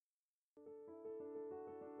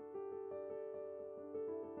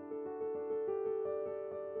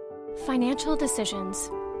Financial decisions.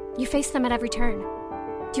 You face them at every turn.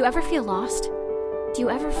 Do you ever feel lost? Do you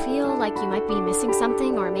ever feel like you might be missing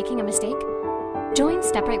something or making a mistake? Join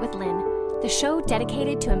Step Right with Lynn, the show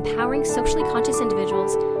dedicated to empowering socially conscious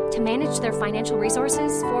individuals to manage their financial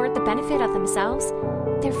resources for the benefit of themselves,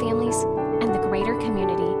 their families, and the greater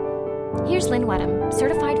community. Here's Lynn Wedham,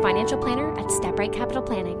 Certified Financial Planner at Step Right Capital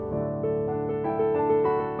Planning.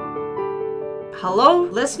 Hello,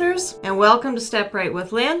 listeners, and welcome to Step Right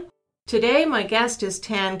with Lynn. Today, my guest is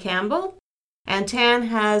Tan Campbell, and Tan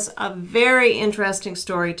has a very interesting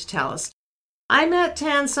story to tell us. I met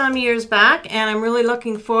Tan some years back, and I'm really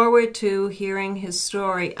looking forward to hearing his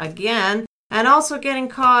story again, and also getting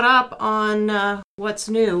caught up on what's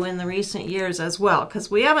new in the recent years as well, because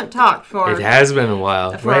we haven't talked for... It has been a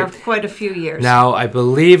while, right? Quite a few years. Now, I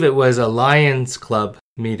believe it was a Lions Club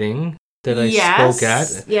meeting that I spoke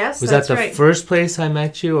at. Yes, was that's that the right. first place I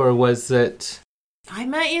met you, or was it... I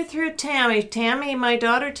met you through Tammy. My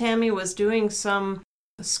daughter Tammy was doing some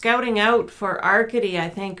scouting out for Arcady, I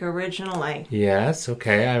think, originally. Yes,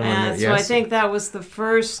 okay, I remember. So I think that was the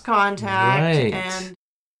first contact. Right. And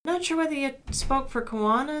I'm not sure whether you spoke for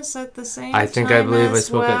Kiwanis at the same time. I believe I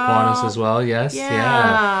spoke at Kiwanis as well, yes.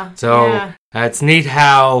 Yeah. So it's neat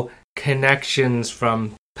how connections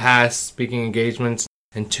from past speaking engagements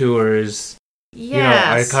and tours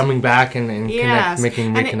are coming back and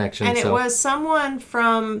making new connections. And it was someone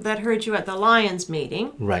that heard you at the Lions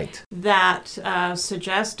meeting. Right. That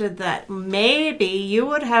suggested that maybe you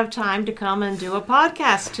would have time to come and do a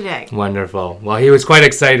podcast today. Wonderful. Well, he was quite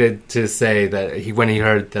excited to say that when he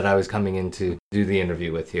heard that I was coming in to do the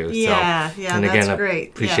interview with you. And again, that's I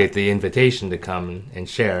great. appreciate the invitation to come and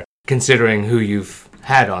share, considering who you've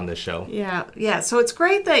had on the show. Yeah. So it's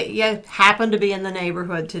great that you happen to be in the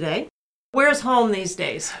neighborhood today. Where's home these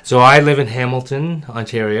days? So I live in Hamilton,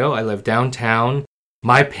 Ontario. I live downtown.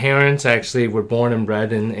 My parents actually were born and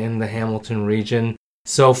bred in the Hamilton region.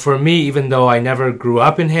 So for me, even though I never grew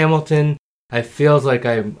up in Hamilton, I feel like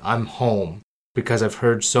I'm home because I've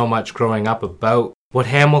heard so much growing up about what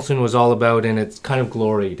Hamilton was all about in its kind of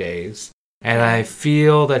glory days. And I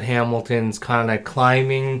feel that Hamilton's kind of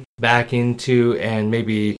climbing back into and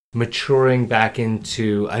maybe maturing back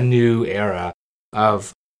into a new era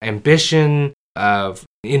of ambition, of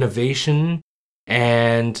innovation,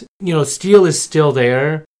 and steel is still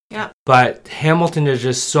there. Yeah. But Hamilton is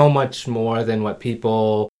just so much more than what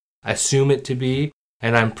people assume it to be,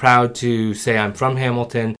 and I'm proud to say I'm from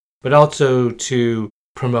Hamilton, but also to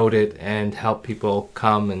promote it and help people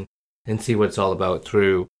come and see what it's all about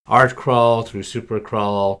through Art Crawl, through Super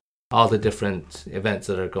Crawl, all the different events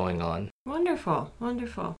that are going on. Wonderful.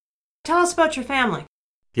 Tell us about your family.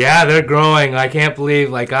 Yeah, they're growing. I can't believe,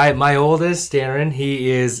 my oldest, Darren, he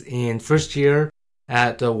is in first year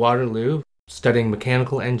at Waterloo studying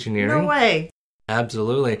mechanical engineering. No way.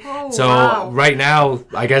 Absolutely. Oh, so wow. Right now,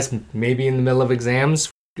 I guess maybe in the middle of exams,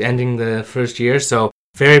 ending the first year. So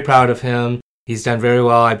very proud of him. He's done very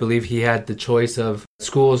well. I believe he had the choice of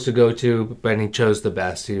schools to go to, but he chose the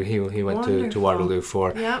best. He went to Waterloo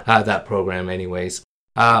for that program anyways.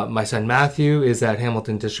 My son Matthew is at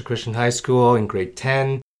Hamilton District Christian High School in grade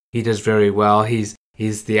 10. He does very well. He's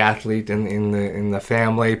the athlete in the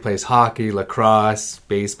family, plays hockey, lacrosse,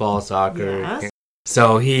 baseball, soccer. Yes.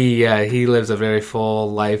 So he lives a very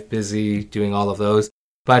full life, busy doing all of those.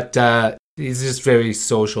 But he's just very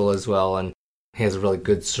social as well, and he has a really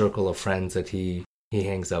good circle of friends that he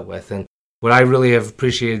hangs out with. And what I really have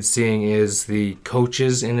appreciated seeing is the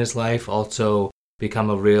coaches in his life also become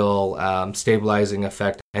a real stabilizing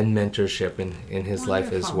effect and mentorship in his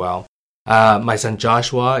life as well. My son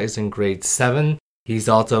Joshua is in grade 7. He's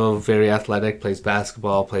also very athletic, plays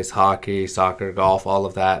basketball, plays hockey, soccer, golf, all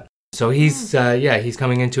of that. So he's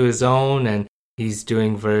coming into his own, and he's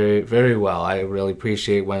doing very, very well. I really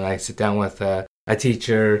appreciate when I sit down with a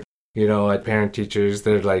teacher, at parent teachers,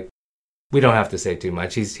 they're like, we don't have to say too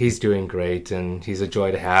much. He's doing great, and he's a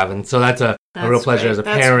joy to have. And so that's a real pleasure as a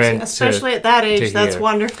parent. Especially at that age, that's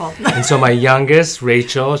wonderful. And so my youngest,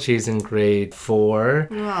 Rachel, she's in grade 4.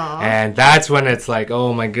 Aww. And that's when it's like,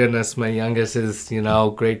 oh my goodness, my youngest is,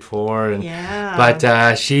 grade 4.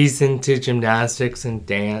 But she's into gymnastics and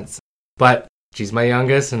dance. But she's my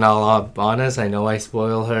youngest, and I'll be honest, I know I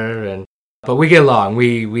spoil her. But we get along.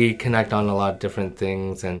 We connect on a lot of different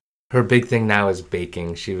things. And her big thing now is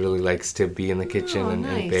baking. She really likes to be in the kitchen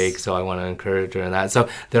and bake, so I want to encourage her in that. So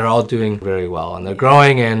they're all doing very well, and they're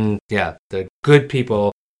growing, and they're good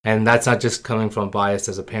people. And that's not just coming from bias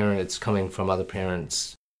as a parent, it's coming from other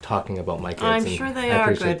parents talking about my kids. I'm sure they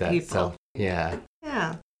are good people. So, yeah.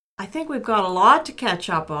 Yeah. I think we've got a lot to catch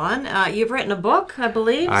up on. You've written a book, I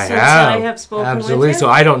believe, I since have. I have spoken Absolutely. with you. So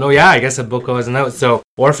I don't know. Yeah, I guess a book wasn't out. So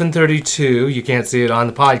Orphan 32, you can't see it on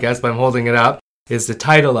the podcast, but I'm holding it up, is the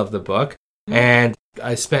title of the book. Mm-hmm. And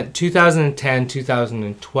I spent 2010,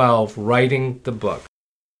 2012 writing the book.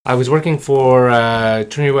 I was working for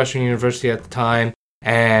Trinity Western University at the time,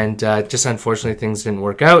 and just unfortunately things didn't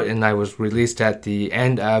work out, and I was released at the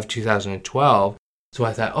end of 2012. So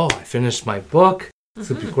I thought, I finished my book. This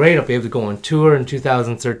would be great. I'll be able to go on tour in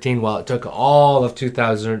 2013. Well, it took all of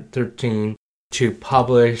 2013 to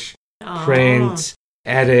publish, print,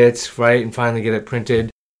 edit, right, and finally get it printed.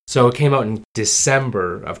 So it came out in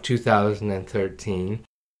December of 2013.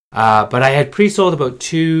 But I had pre-sold about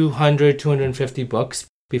 250 books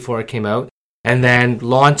before it came out, and then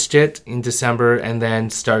launched it in December, and then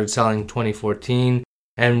started selling 2014,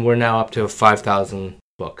 and we're now up to 5,000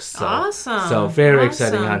 books. So, awesome. So very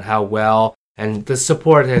exciting on how well, and the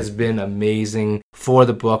support has been amazing for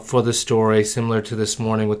the book, for the story, similar to this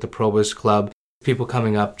morning with the Probus Club. People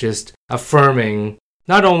coming up just affirming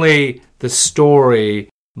not only the story,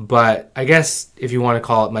 but I guess if you want to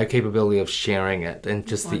call it my capability of sharing it and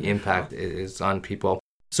just the impact it is on people.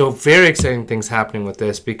 So very exciting things happening with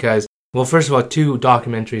this because, well, first of all, 2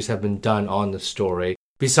 documentaries have been done on the story,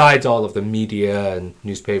 besides all of the media and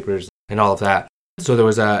newspapers and all of that. So there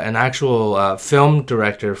was an actual film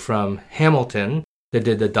director from Hamilton that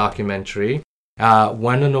did the documentary,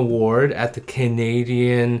 won an award at the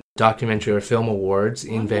Canadian Documentary or Film Awards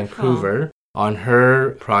in Vancouver on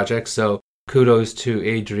her project. So kudos to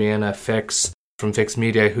Adriana Fix from Fix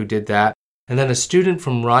Media who did that. And then a student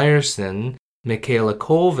from Ryerson, Michaela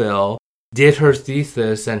Colville, did her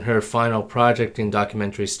thesis and her final project in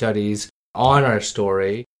documentary studies on our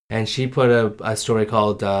story. And she put a story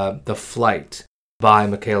called The Flight by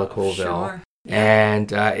Michaela Colville. Sure.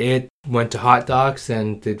 And it went to Hot Docs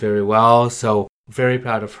and did very well. So very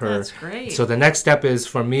proud of her. That's great. So the next step is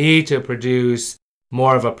for me to produce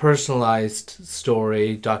more of a personalized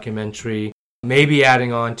story, documentary, maybe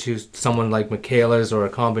adding on to someone like Michaela's or a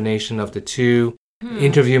combination of the two,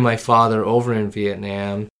 interview my father over in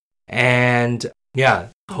Vietnam, and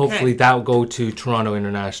hopefully that will go to Toronto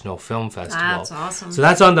International Film Festival. That's awesome. So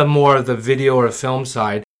that's on the more of the video or film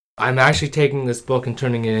side. I'm actually taking this book and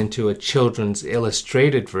turning it into a children's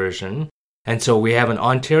illustrated version. And so we have an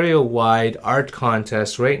Ontario-wide art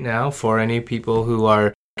contest right now for any people who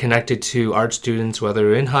are connected to art students,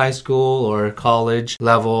 whether in high school or college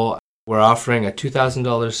level. We're offering a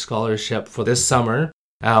 $2,000 scholarship for this summer.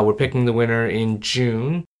 We're picking the winner in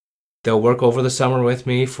June. They'll work over the summer with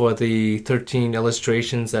me for the 13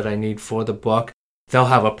 illustrations that I need for the book. They'll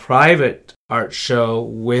have a private art show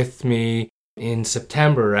with me in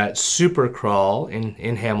September at Supercrawl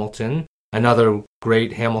in Hamilton, another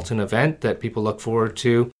great Hamilton event that people look forward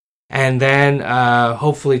to. And then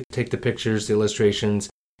hopefully take the pictures, the illustrations,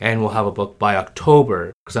 and we'll have a book by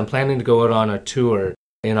October, because I'm planning to go out on a tour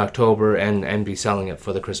in October and be selling it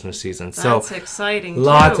for the Christmas season. That's exciting,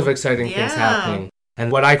 lots too. of exciting things happening.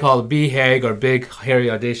 And what I call a BHAG, or big, hairy,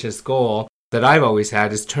 audacious goal, that I've always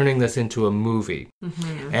had is turning this into a movie.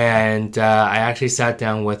 Mm-hmm. And I actually sat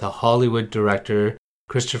down with a Hollywood director,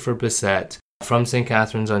 Christopher Bissett, from St.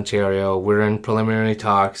 Catharines, Ontario. We're in preliminary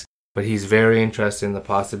talks, but he's very interested in the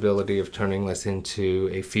possibility of turning this into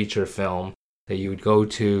a feature film that you would go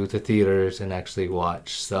to the theaters and actually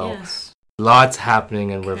watch. So lots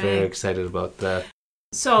happening, and we're very excited about that.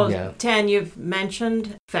 So, Tan, you've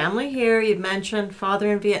mentioned family here, you've mentioned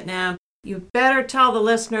father in Vietnam. You better tell the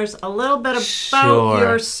listeners a little bit about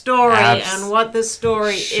your story and what this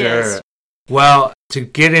story is. Well, to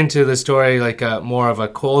get into the story like more of a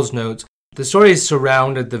Cole's Notes, the story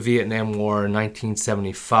surrounded the Vietnam War in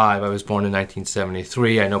 1975. I was born in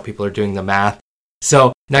 1973. I know people are doing the math. So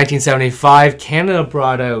 1975, Canada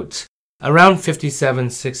brought out around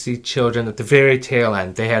 57, 60 children at the very tail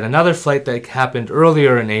end. They had another flight that happened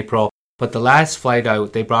earlier in April, but the last flight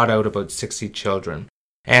out, they brought out about 60 children.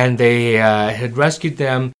 And they had rescued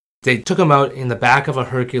them. They took them out in the back of a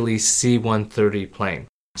Hercules C-130 plane.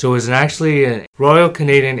 So it was actually a Royal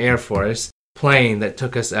Canadian Air Force plane that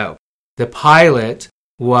took us out. The pilot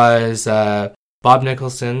was Bob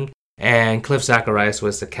Nicholson, and Cliff Zacharias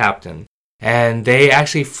was the captain. And they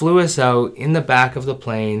actually flew us out in the back of the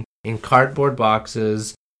plane in cardboard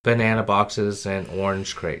boxes, banana boxes, and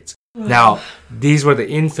orange crates. Now, these were the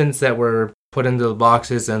infants that were put into the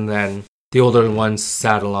boxes, and then the older ones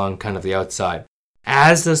sat along kind of the outside.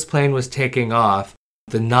 As this plane was taking off,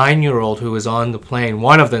 the 9-year-old who was on the plane,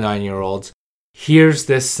 one of the 9-year-olds, hears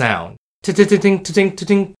this sound. Ting, ting, ting,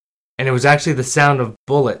 ting. And it was actually the sound of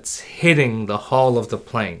bullets hitting the hull of the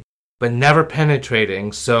plane. but never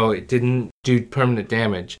penetrating, so it didn't do permanent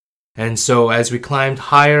damage. And so as we climbed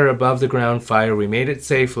higher above the ground fire, we made it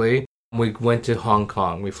safely. We went to Hong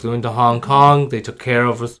Kong. We flew into Hong Kong. They took care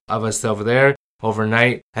of us over there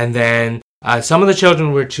overnight. And then some of the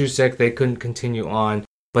children were too sick. They couldn't continue on.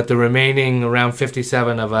 But the remaining around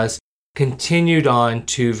 57 of us continued on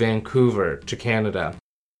to Vancouver, to Canada.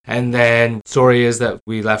 And then story is that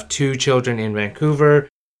we left 2 children in Vancouver.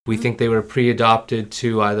 We think they were pre-adopted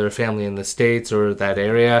to either a family in the States or that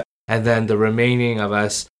area. And then the remaining of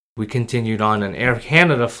us, we continued on an Air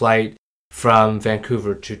Canada flight from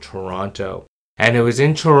Vancouver to Toronto. And it was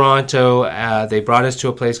in Toronto, they brought us to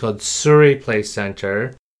a place called Surrey Place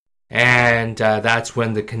Centre. And that's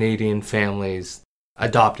when the Canadian families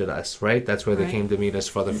adopted us, right? That's where they came to meet us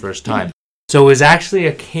for the first time. So it was actually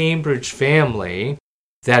a Cambridge family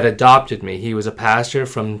that adopted me. He was a pastor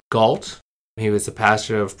from Galt. He was the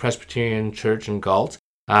pastor of Presbyterian Church in Galt,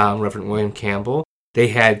 Reverend William Campbell. They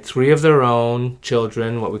had 3 of their own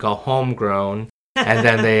children, what we call homegrown, and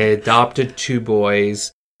then they adopted 2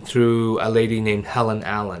 boys through a lady named Helen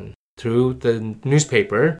Allen, through the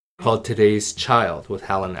newspaper called Today's Child with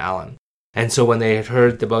Helen Allen. And so when they had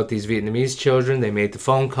heard about these Vietnamese children, they made the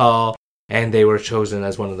phone call, and they were chosen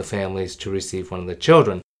as one of the families to receive one of the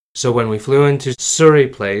children. So when we flew into Surrey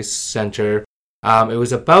Place Centre, it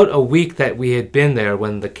was about a week that we had been there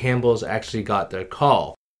when the Campbells actually got their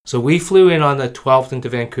call. So we flew in on the 12th into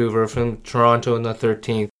Vancouver from Toronto on the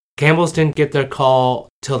 13th. Campbells didn't get their call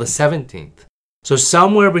till the 17th. So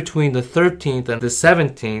somewhere between the 13th and the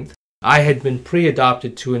 17th, I had been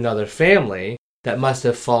pre-adopted to another family that must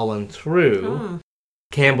have fallen through.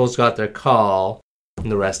 Campbells got their call,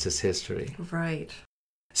 and the rest is history. Right.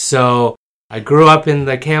 So I grew up in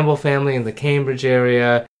the Campbell family in the Cambridge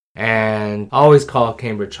area, and always call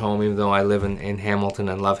Cambridge home, even though I live in Hamilton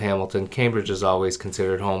and love Hamilton. Cambridge is always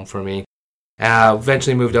considered home for me.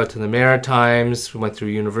 Eventually moved out to the Maritimes, went through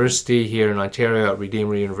university here in Ontario at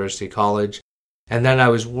Redeemer University College. And then I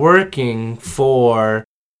was working for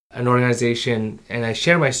an organization, and I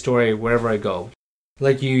share my story wherever I go.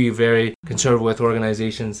 Like you're very concerned with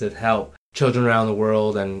organizations that help children around the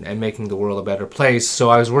world and making the world a better place. So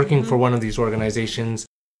I was working for one of these organizations,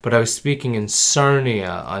 but I was speaking in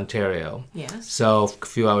Sarnia, Ontario. Yes. So a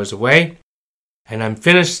few hours away. And I'm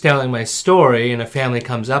finished telling my story, and a family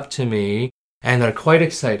comes up to me, and they're quite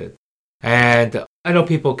excited. And I know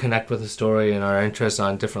people connect with the story and our interests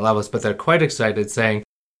on different levels, but they're quite excited, saying,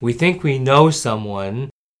 "We think we know someone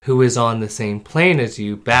who is on the same plane as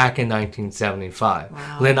you back in 1975.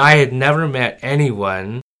 Wow. Lynn, I had never met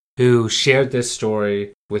anyone who shared this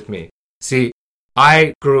story with me. See,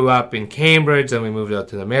 I grew up in Cambridge, and we moved out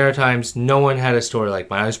to the Maritimes. No one had a story like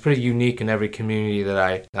mine. I was pretty unique in every community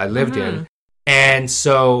that I lived in. And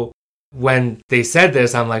so when they said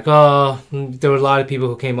this, I'm like, oh, there were a lot of people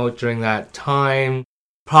who came out during that time.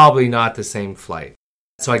 Probably not the same flight.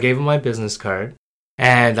 So I gave them my business card.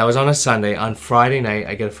 And that was on a Sunday. On Friday night,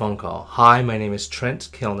 I get a phone call. "Hi, my name is Trent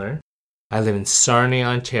Kilner. I live in Sarnia,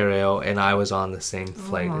 Ontario, and I was on the same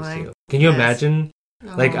flight as you." Can you imagine?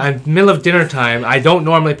 Like, I'm middle of dinner time. I don't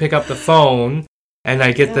normally pick up the phone, and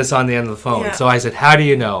I get this on the end of the phone. Yeah. So I said, "How do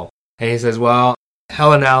you know?" And he says, "Well,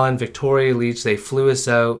 Helen Allen, Victoria Leach, they flew us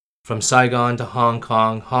out from Saigon to Hong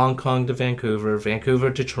Kong, Hong Kong to Vancouver, Vancouver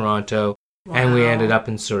to Toronto, and we ended up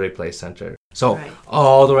in Surrey Place Centre." So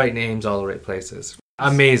all the right names, all the right places.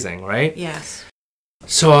 Amazing, right? Yes.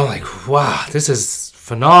 So I'm like, wow, this is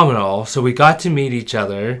phenomenal. So we got to meet each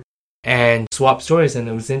other and swap stories, and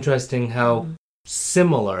it was interesting how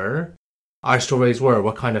similar our stories were,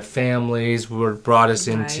 what kind of families were brought us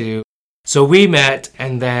into. So we met,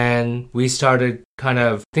 and then we started kind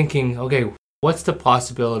of thinking, okay, what's the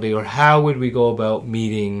possibility, or how would we go about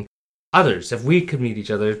meeting others? If we could meet each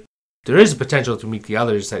other, there is a potential to meet the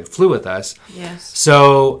others that flew with us. Yes.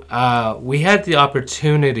 So we had the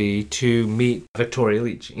opportunity to meet Victoria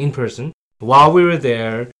Leach in person. While we were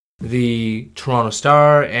there, the Toronto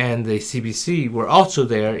Star and the CBC were also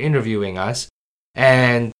there interviewing us.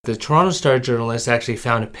 And the Toronto Star journalist actually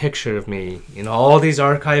found a picture of me in all these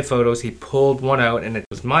archive photos. He pulled one out, and it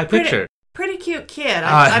was my picture. Pretty cute kid.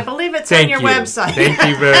 I believe it's on your website. Thank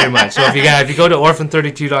you very much. So if you go to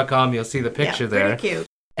orphan32.com, you'll see the picture there. Pretty cute.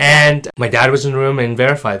 And my dad was in the room and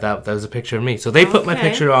verified that was a picture of me. So they put my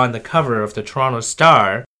picture on the cover of the Toronto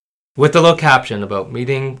Star with a little caption about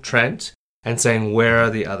meeting Trent and saying, "Where are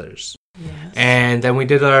the others?" Yes. And then we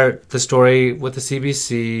did the story with the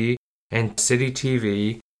CBC and City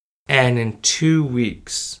TV. And in 2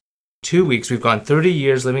 weeks, we've gone 30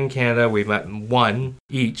 years living in Canada. We've met one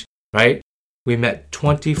each, right? We met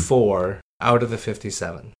 24 out of the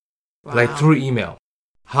 57, like through email.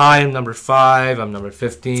 hi, I'm number 5, I'm number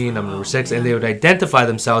 15, I'm number 6, and they would identify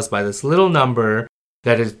themselves by this little number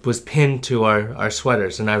that was pinned to our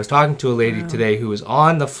sweaters. And I was talking to a lady today who was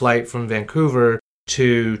on the flight from Vancouver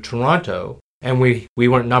to Toronto, and we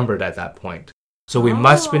weren't numbered at that point. So we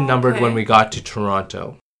must have been numbered when we got to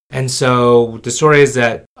Toronto. And so the story is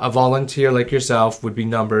that a volunteer like yourself would be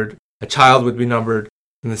numbered, a child would be numbered,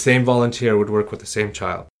 and the same volunteer would work with the same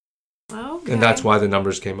child. Okay. And that's why the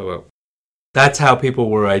numbers came about. That's how people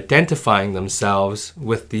were identifying themselves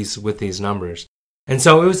with these numbers. And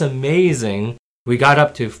so it was amazing. We got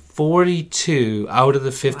up to 42 out of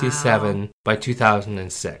the 57 by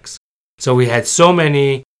 2006. So we had so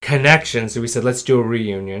many connections that we said, let's do a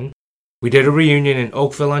reunion. We did a reunion in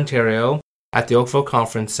Oakville, Ontario, at the Oakville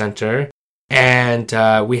Conference Center. And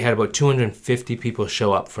we had about 250 people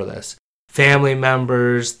show up for this. Family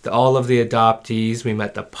members, all of the adoptees. We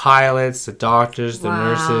met the pilots, the doctors, the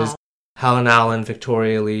nurses, Helen Allen,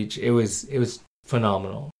 Victoria Leach. It was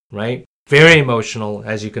phenomenal, right? Very emotional,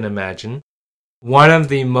 as you can imagine. One of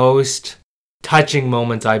the most touching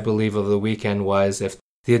moments, I believe, of the weekend was if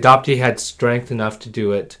the adoptee had strength enough to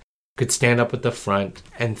do it, could stand up at the front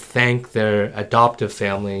and thank their adoptive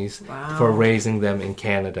families for raising them in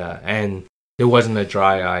Canada. And there wasn't a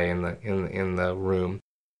dry eye in the room.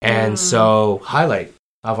 And so, highlight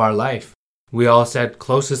of our life. We all said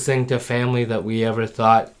closest thing to family that we ever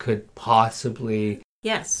thought could possibly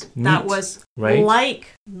Yes, meet, that was right? like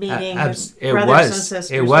meeting brothers and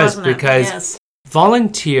sisters. It was wasn't because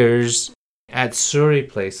volunteers at Surrey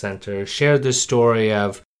Play Center shared the story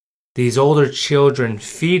of these older children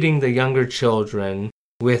feeding the younger children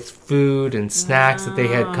with food and snacks that they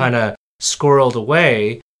had kind of squirreled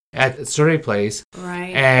away at Surrey Place.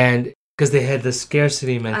 Right. And because they had the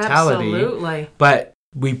scarcity mentality. Absolutely. But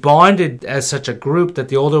we bonded as such a group that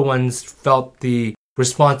the older ones felt the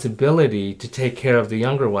responsibility to take care of the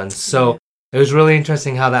younger ones. So it was really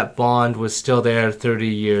interesting how that bond was still there 30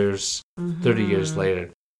 years later.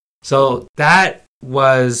 So that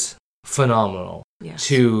was phenomenal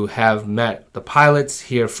to have met the pilots,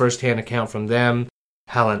 hear firsthand account from them,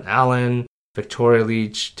 Helen Allen, Victoria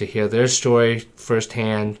Leach, to hear their story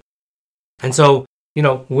firsthand. And so,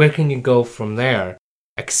 where can you go from there?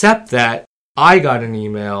 Except that I got an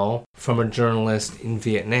email from a journalist in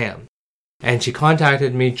Vietnam, and she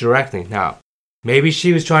contacted me directly. Now, maybe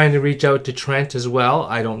she was trying to reach out to Trent as well,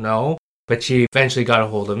 I don't know, but she eventually got a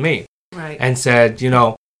hold of me and said,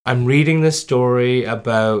 I'm reading this story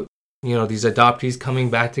about, these adoptees coming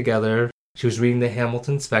back together. She was reading the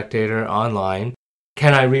Hamilton Spectator online.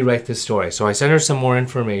 Can I rewrite this story? So I sent her some more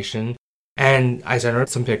information, and I sent her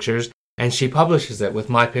some pictures, and she publishes it with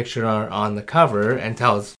my picture on the cover and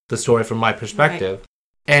tells the story from my perspective. Right.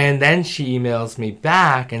 And then she emails me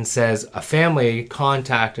back and says a family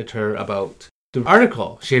contacted her about the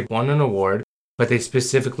article. She had won an award, but they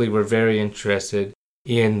specifically were very interested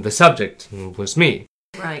in the subject, and it was me.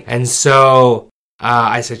 Right. And so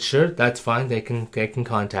I said, sure, that's fine. They can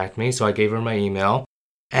contact me. So I gave her my email.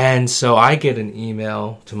 And so I get an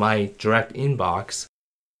email to my direct inbox,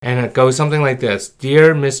 and it goes something like this.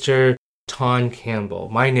 Dear Mr. Ton Campbell,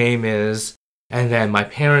 my name is, and then my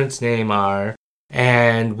parents' name are,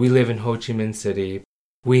 and we live in Ho Chi Minh City.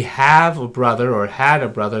 We have a brother, or had a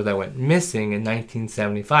brother, that went missing in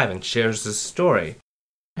 1975 and shares this story.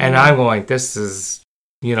 And I'm going, this is,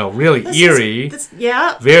 really eerie.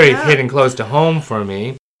 Very hitting close to home for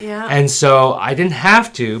me. Yeah. And so I didn't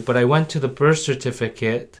have to, but I went to the birth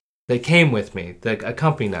certificate that came with me, that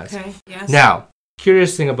accompanied us. Okay, yes. Now,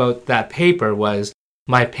 curious thing about that paper was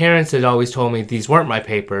my parents had always told me these weren't my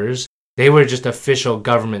papers. They were just official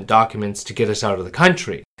government documents to get us out of the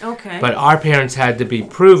country. Okay. But our parents had to be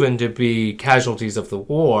proven to be casualties of the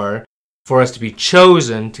war for us to be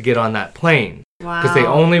chosen to get on that plane. Wow. Because they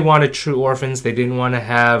only wanted true orphans. They didn't want to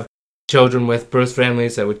have children with birth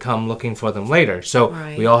families that would come looking for them later. So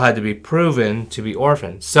we all had to be proven to be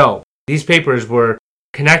orphans. So these papers were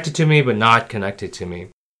connected to me, but not connected to me.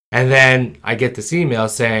 And then I get this email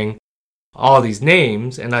saying all these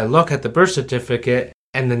names, and I look at the birth certificate,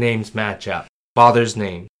 and the names match up. Father's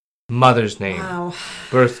name, mother's name,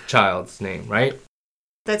 birth child's name, right?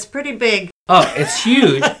 That's pretty big. Oh, it's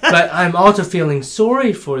huge, but I'm also feeling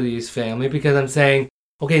sorry for these family because I'm saying,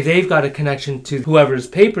 okay, they've got a connection to whoever's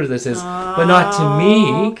paper this is, but not to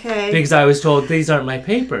me, because I was told these aren't my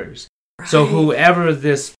papers. Right. So whoever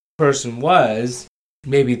this person was,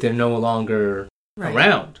 maybe they're no longer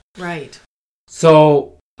around. Right.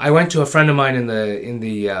 So I went to a friend of mine in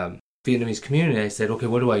the Vietnamese community, and I said, okay,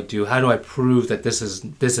 what do I do? How do I prove that this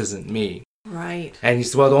isn't me? Right. And he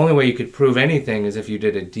said, well, the only way you could prove anything is if you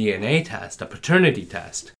did a DNA test, a paternity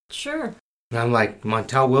test. Sure. And I'm like,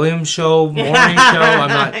 Montel Williams show, morning show. I'm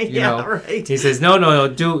not, you know. Right. He says,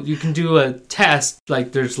 no, you can do a test.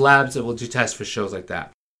 Like, there's labs that will do tests for shows like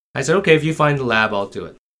that. I said, okay, if you find the lab, I'll do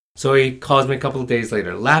it. So he calls me a couple of days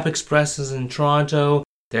later. Lab Express is in Toronto.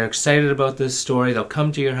 They're excited about this story. They'll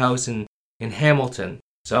come to your house in Hamilton.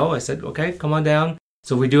 So I said, okay, come on down.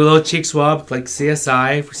 So we do a little cheek swab, like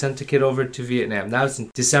CSI. We sent the kid over to Vietnam. That was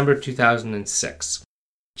in December 2006.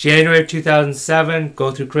 January 2007, go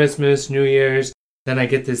through Christmas, New Year's. Then I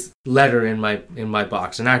get this letter in my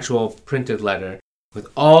box, an actual printed letter with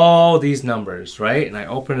all these numbers, right? And I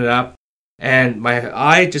open it up, and my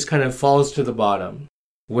eye just kind of falls to the bottom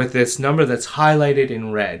with this number that's highlighted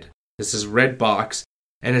in red. This is red box,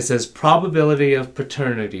 and it says probability of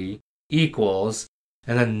paternity equals,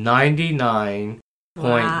 and then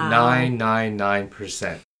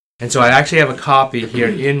 99.999%. And so I actually have a copy here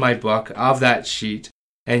in my book of that sheet,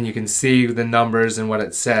 and you can see the numbers and what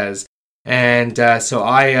it says. And so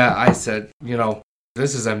I said, you know,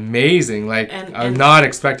 this is amazing. Like, I'm not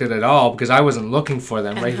expected at all because I wasn't looking for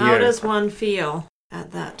them right here. How does one feel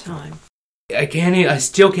at that time? I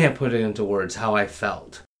still can't put it into words how I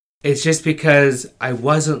felt. It's just because I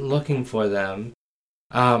wasn't looking for them.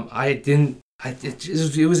 It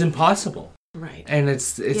was impossible. Right. And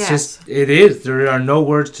it's just, it is. There are no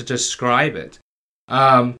words to describe it.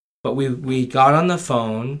 But we got on the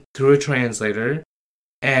phone through a translator,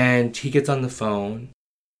 and he gets on the phone,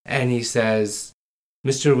 and he says,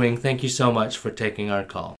 Mr. Wing, thank you so much for taking our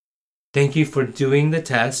call. Thank you for doing the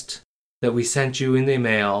test that we sent you in the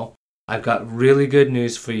mail. I've got really good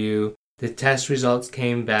news for you. The test results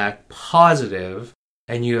came back positive,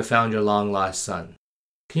 and you have found your long-lost son.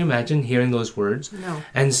 Can you imagine hearing those words? No.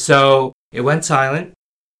 And so it went silent.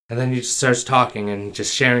 And then he just starts talking and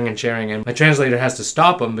just sharing. And my translator has to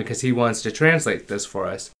stop him because he wants to translate this for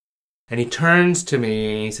us. And he turns to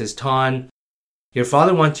me and he says, Ton, your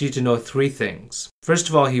father wants you to know 3 things. First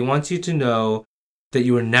of all, he wants you to know that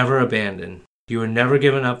you were never abandoned. You were never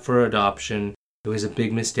given up for adoption. It was a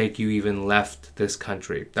big mistake you even left this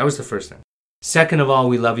country. That was the first thing. Second of all,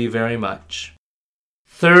 we love you very much.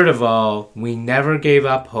 Third of all, we never gave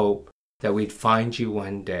up hope that we'd find you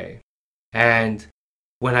one day. And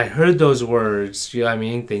when I heard those words, you know what I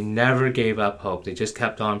mean? They never gave up hope. They just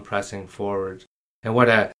kept on pressing forward. And what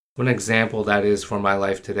an example that is for my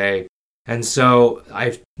life today. And so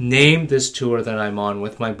I've named this tour that I'm on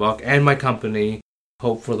with my book and my company,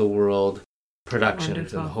 Hope for the World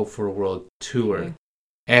Productions. Wonderful. And the Hope for the World Tour. Okay.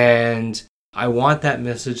 And I want that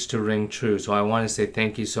message to ring true. So I want to say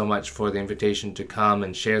thank you so much for the invitation to come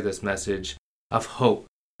and share this message of hope.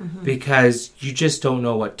 Mm-hmm. Because you just don't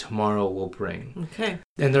know what tomorrow will bring. Okay.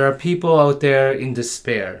 And there are people out there in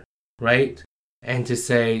despair, right? And to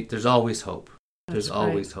say, there's always hope. There's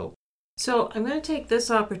always hope. So I'm going to take this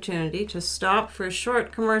opportunity to stop for a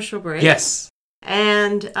short commercial break. Yes.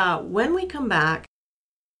 And when we come back,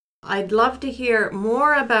 I'd love to hear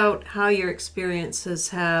more about how your experiences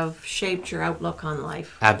have shaped your outlook on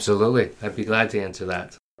life. Absolutely. I'd be glad to answer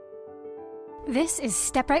that. This is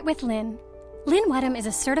Step Right with Lynn. Lynn Wedham is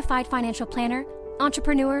a certified financial planner,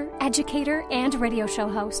 entrepreneur, educator, and radio show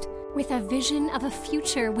host with a vision of a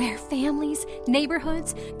future where families,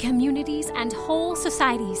 neighborhoods, communities, and whole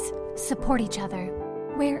societies support each other,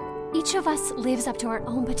 where each of us lives up to our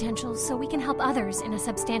own potentials so we can help others in a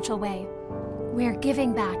substantial way, where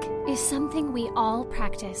giving back is something we all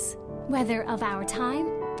practice, whether of our time,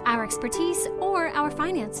 our expertise, or our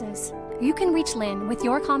finances. You can reach Lynn with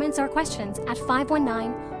your comments or questions at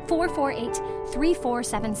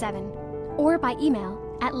 519-448-3477 or by email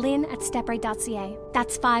at lynn@stepright.ca.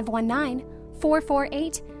 That's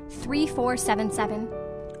 519-448-3477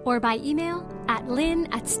 or by email at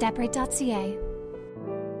lynn@stepright.ca.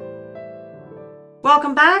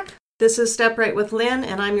 Welcome back. This is Step Right with Lynn,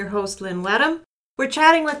 and I'm your host, Lynn Wedham. We're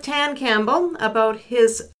chatting with Tan Campbell about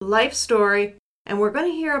his life story, and we're going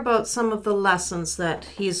to hear about some of the lessons that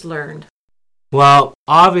he's learned. Well,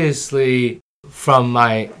 obviously, from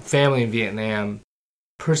my family in Vietnam,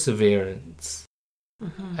 perseverance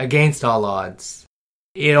against all odds.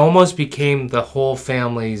 It almost became the whole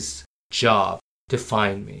family's job to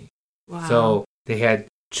find me. Wow. So they had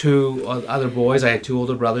 2 other boys. I had 2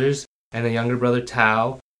 older brothers and a younger brother,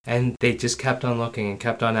 Tao, and they just kept on looking and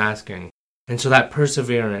kept on asking. And so that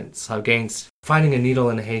perseverance against finding a needle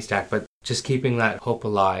in a haystack, but just keeping that hope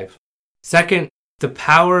alive. Second, the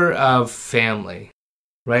power of family,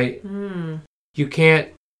 right? You can't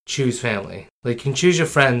choose family. Like, you can choose your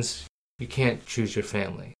friends, you can't choose your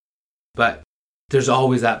family. But there's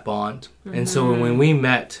always that bond. And so when we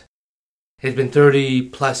met, it had been 30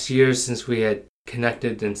 plus years since we had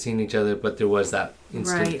connected and seen each other, but there was that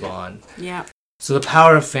instant Right. bond. Yeah. So the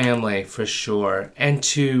power of family, for sure, and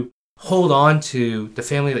to hold on to the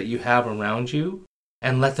family that you have around you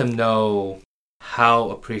and let them know how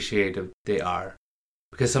appreciative they are.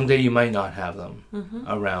 Because someday you might not have them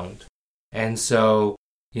around. And so,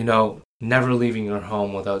 never leaving your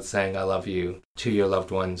home without saying I love you to your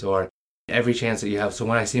loved ones, or every chance that you have. So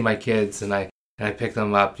when I see my kids and I pick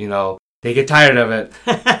them up, they get tired of it,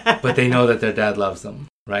 but they know that their dad loves them,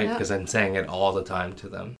 right? Yeah. Because I'm saying it all the time to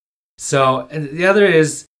them. So, and the other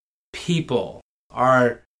is people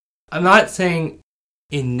are, I'm not saying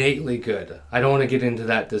innately good. I don't want to get into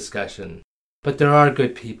that discussion, but there are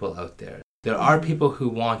good people out there. There are people who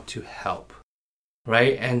want to help,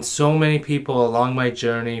 right? And so many people along my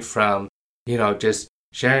journey from, just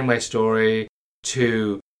sharing my story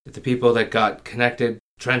to the people that got connected,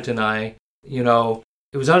 Trent and I,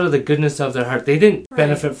 it was out of the goodness of their heart. They didn't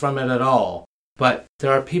benefit from it at all. But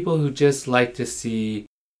there are people who just like to see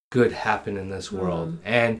good happen in this world.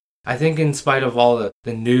 And I think in spite of all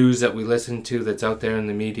the news that we listen to that's out there in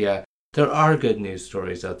the media, there are good news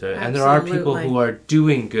stories out there. And there are people who are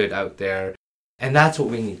doing good out there. And that's what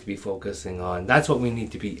we need to be focusing on. That's what we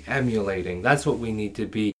need to be emulating. That's what we need to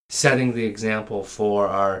be setting the example for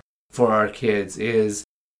our kids is,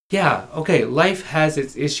 life has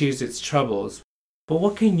its issues, its troubles. But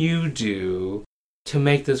what can you do to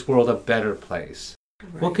make this world a better place?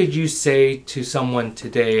 Right. What could you say to someone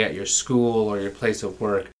today at your school or your place of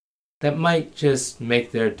work that might just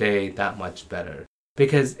make their day that much better?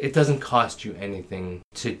 Because it doesn't cost you anything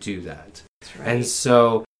to do that. That's right. And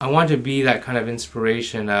so I want to be that kind of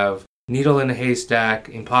inspiration of needle in a haystack,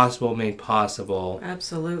 impossible made possible.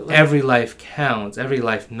 Absolutely. Every life counts. Every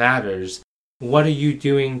life matters. What are you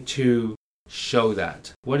doing to show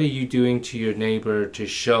that? What are you doing to your neighbor to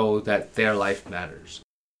show that their life matters,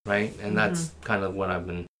 right? And that's kind of what I've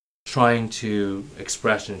been trying to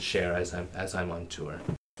express and share as I'm on tour.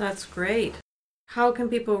 That's great. How can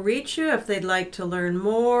people reach you if they'd like to learn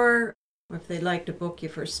more, or if they'd like to book you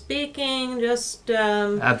for speaking?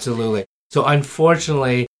 Absolutely. So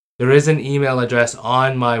unfortunately, there is an email address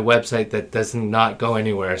on my website that does not go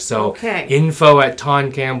anywhere. So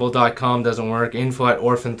info@toncampbell.com doesn't work.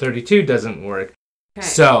 Info@orphan32 doesn't work. Okay.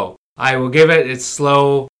 So I will give it. It's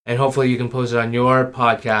slow, and hopefully you can post it on your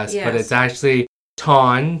podcast. Yes. But it's actually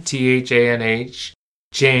Ton, THANH,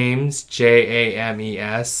 James,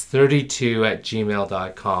 JAMES,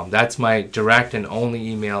 32@gmail.com. That's my direct and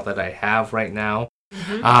only email that I have right now.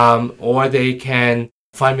 Or they can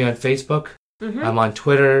find me on Facebook. I'm on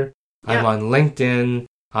Twitter, I'm on LinkedIn,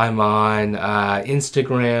 I'm on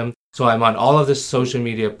Instagram. So I'm on all of the social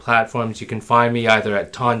media platforms. You can find me either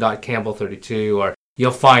at ton.campbell32 or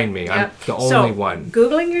you'll find me. I'm the only one.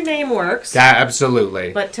 Googling your name works.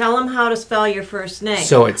 Absolutely. But tell them how to spell your first name.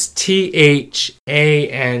 So it's THANH.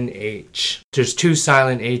 There's 2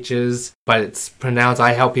 silent H's, but it's pronounced,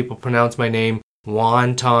 I help people pronounce my name,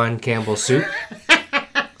 Wonton Campbell Soup.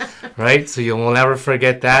 Right? So you'll never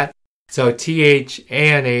forget that. So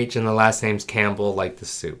THANH and the last name's Campbell, like the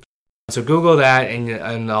soup. So Google that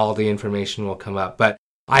and all the information will come up. But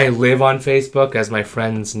I live on Facebook, as my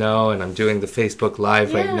friends know, and I'm doing the Facebook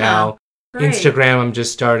Live right now. Great. Instagram I'm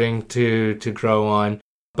just starting to grow on.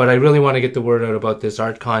 But I really want to get the word out about this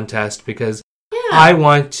art contest because I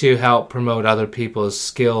want to help promote other people's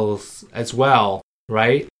skills as well,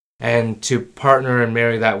 right? And to partner and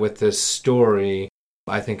marry that with this story,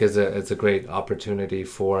 I think it's a great opportunity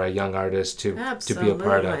for a young artist to be a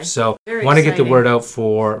part of. So I want to get the word out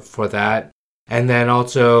for that. And then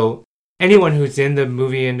also anyone who's in the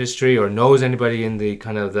movie industry or knows anybody in the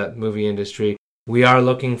kind of the movie industry, we are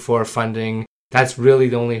looking for funding. That's really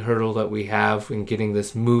the only hurdle that we have in getting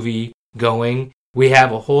this movie going. We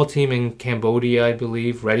have a whole team in Cambodia, I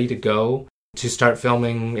believe, ready to go to start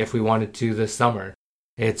filming if we wanted to this summer.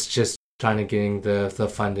 It's just trying to getting the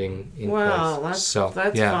funding in place. Wow, let's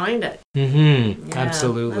find it.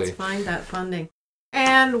 Absolutely. Let's find that funding.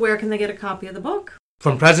 And where can they get a copy of the book?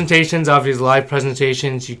 From presentations, obviously live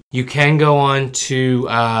presentations, you can go on to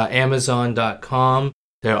Amazon.com.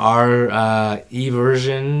 There are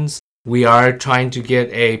e-versions. We are trying to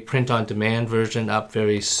get a print-on-demand version up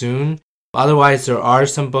very soon. Otherwise, there are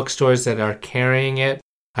some bookstores that are carrying it.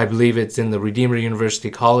 I believe it's in the Redeemer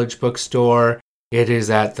University College bookstore. It is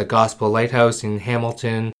at the Gospel Lighthouse in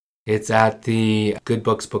Hamilton. It's at the Good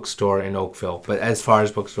Books bookstore in Oakville. But as far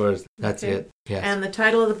as bookstores, that's it. Yes. And the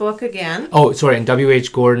title of the book again? Oh, sorry, in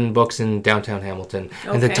W.H. Gordon Books in downtown Hamilton.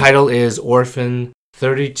 Okay. And the title is Orphan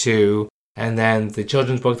 32. And then the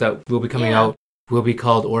children's book that will be coming out will be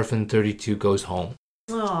called Orphan 32 Goes Home.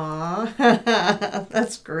 Aww.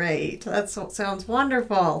 that's great. That sounds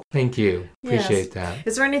wonderful. Thank you. Appreciate Yes. that.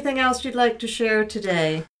 Is there anything else you'd like to share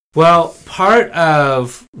today? Well, part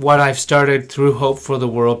of what I've started through Hope for the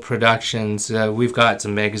World Productions, we've got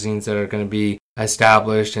some magazines that are going to be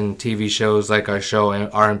established and TV shows like our show,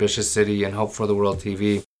 Our Ambitious City and Hope for the World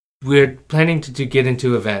TV. We're planning to get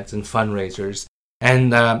into events and fundraisers.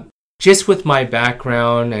 And just with my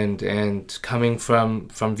background and coming from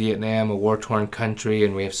Vietnam, a war-torn country,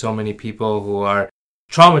 and we have so many people who are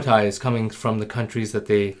traumatized coming from the countries that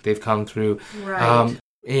they've come through. Right.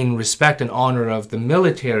 In respect and honor of the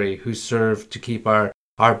military who serve to keep our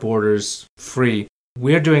borders free,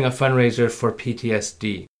 we're doing a fundraiser for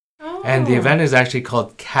PTSD. Oh. And the event is actually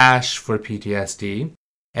called Cash for PTSD.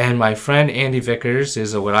 And my friend Andy Vickers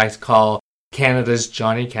is what I call Canada's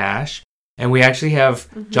Johnny Cash. And we actually have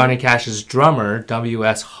Johnny Cash's drummer,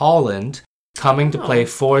 W.S. Holland, coming to play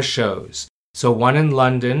 4 shows. So one in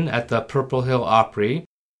London at the Purple Hill Opry.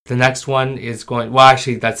 The next one is going, well,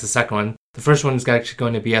 actually, that's the second one. The first one is actually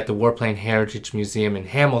going to be at the Warplane Heritage Museum in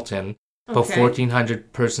Hamilton, about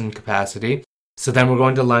 1,400 person capacity. So then we're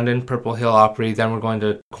going to London, Purple Hill Opry, then we're going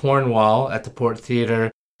to Cornwall at the Port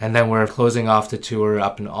Theatre, and then we're closing off the tour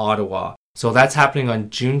up in Ottawa. So that's happening on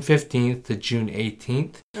June 15th to June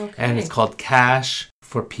 18th, and it's called Cash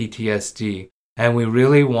for PTSD. And we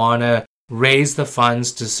really want to raise the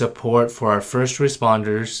funds to support for our first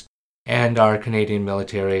responders and our Canadian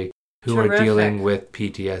military who are dealing with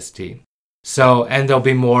PTSD. So, and there'll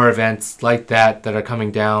be more events like that are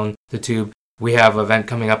coming down the tube. We have an event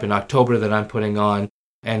coming up in October that I'm putting on,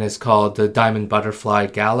 and it's called the Diamond Butterfly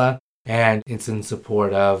Gala, and it's in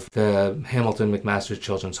support of the Hamilton McMaster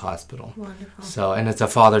Children's Hospital. Wonderful. So, and it's a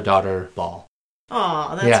father-daughter ball.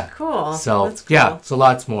 Oh, that's cool. So, that's cool. yeah, so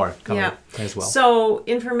lots more coming as well. So,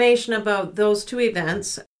 information about those 2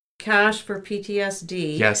 events, Cash for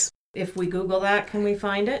PTSD. Yes. If we Google that, can we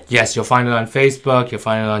find it? Yes, you'll find it on Facebook, you'll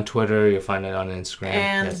find it on Twitter, you'll find it on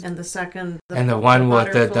Instagram. And the second... And the one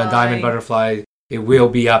with the Diamond Butterfly, it will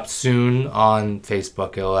be up soon on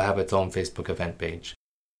Facebook. It'll have its own Facebook event page.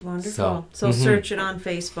 Wonderful. So search it on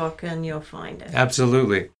Facebook and you'll find it.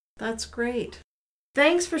 Absolutely. That's great.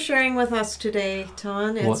 Thanks for sharing with us today,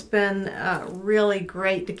 Ton. It's been really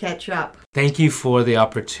great to catch up. Thank you for the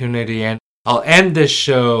opportunity. And I'll end this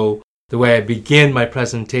show the way I begin my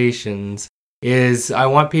presentations is I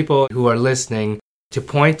want people who are listening to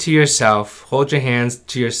point to yourself, hold your hands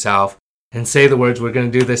to yourself, and say the words, we're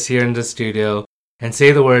going to do this here in the studio, and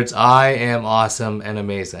say the words, I am awesome and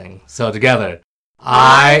amazing. So together,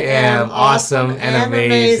 I am awesome and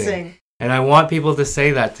amazing. And I want people to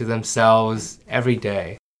say that to themselves every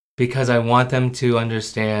day because I want them to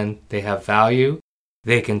understand they have value,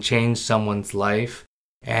 they can change someone's life,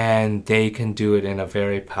 and they can do it in a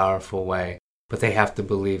very powerful way. But they have to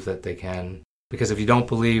believe that they can. Because if you don't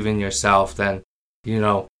believe in yourself, then,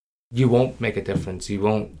 you won't make a difference. You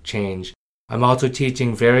won't change. I'm also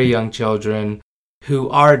teaching very young children who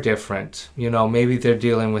are different. Maybe they're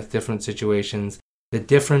dealing with different situations. The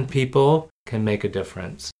different people can make a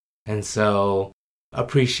difference. And so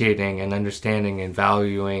appreciating and understanding and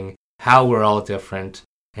valuing how we're all different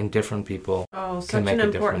and different people can make a difference. Such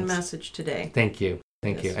an important message today. Thank you.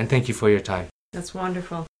 Thank you. And thank you for your time. That's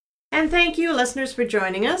wonderful. And thank you, listeners, for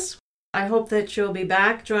joining us. I hope that you'll be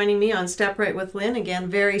back joining me on Step Right with Lynn again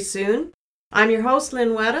very soon. I'm your host,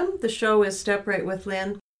 Lynn Wedham. The show is Step Right with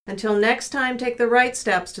Lynn. Until next time, take the right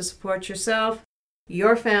steps to support yourself,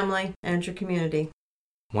 your family, and your community.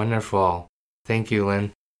 Wonderful. Thank you,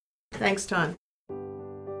 Lynn. Thanks, Ton.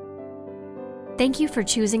 Thank you for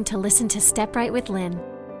choosing to listen to Step Right with Lynn.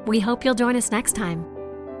 We hope you'll join us next time.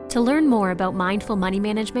 To learn more about mindful money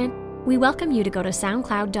management, we welcome you to go to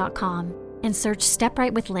SoundCloud.com and search Step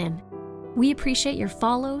Right with Lynn. We appreciate your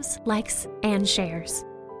follows, likes, and shares.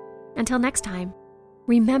 Until next time,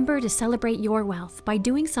 remember to celebrate your wealth by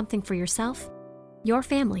doing something for yourself, your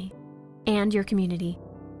family, and your community.